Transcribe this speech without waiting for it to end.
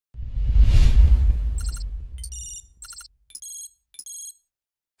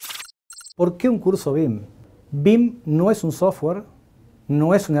¿Por qué un curso BIM? BIM no es un software,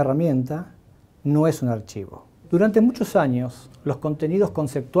 no es una herramienta, no es un archivo. Durante muchos años, los contenidos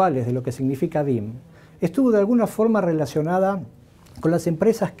conceptuales de lo que significa BIM estuvo de alguna forma relacionada con las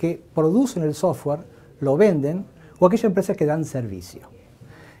empresas que producen el software, lo venden, o aquellas empresas que dan servicio.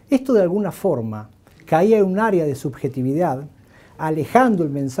 Esto de alguna forma caía en un área de subjetividad, alejando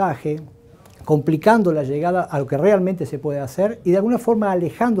el mensaje, complicando la llegada a lo que realmente se puede hacer y de alguna forma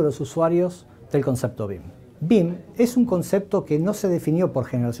alejando a los usuarios del concepto BIM. BIM es un concepto que no se definió por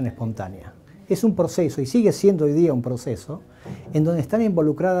generación espontánea. Es un proceso, y sigue siendo hoy día un proceso, en donde están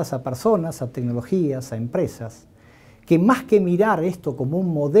involucradas a personas, a tecnologías, a empresas, que más que mirar esto como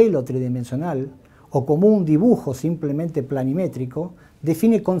un modelo tridimensional o como un dibujo simplemente planimétrico,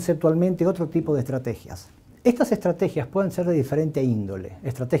 define conceptualmente otro tipo de estrategias. Estas estrategias pueden ser de diferente índole: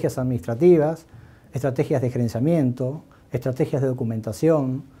 estrategias administrativas, estrategias de gerenciamiento, estrategias de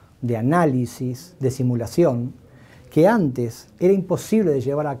documentación, de análisis, de simulación, que antes era imposible de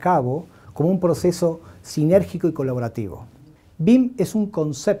llevar a cabo como un proceso sinérgico y colaborativo. BIM es un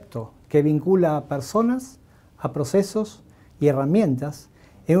concepto que vincula a personas, a procesos y herramientas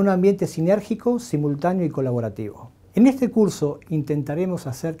en un ambiente sinérgico, simultáneo y colaborativo. En este curso intentaremos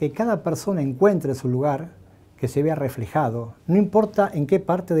hacer que cada persona encuentre su lugar, que se vea reflejado, no importa en qué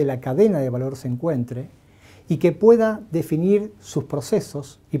parte de la cadena de valor se encuentre, y que pueda definir sus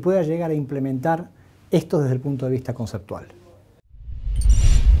procesos y pueda llegar a implementar esto desde el punto de vista conceptual.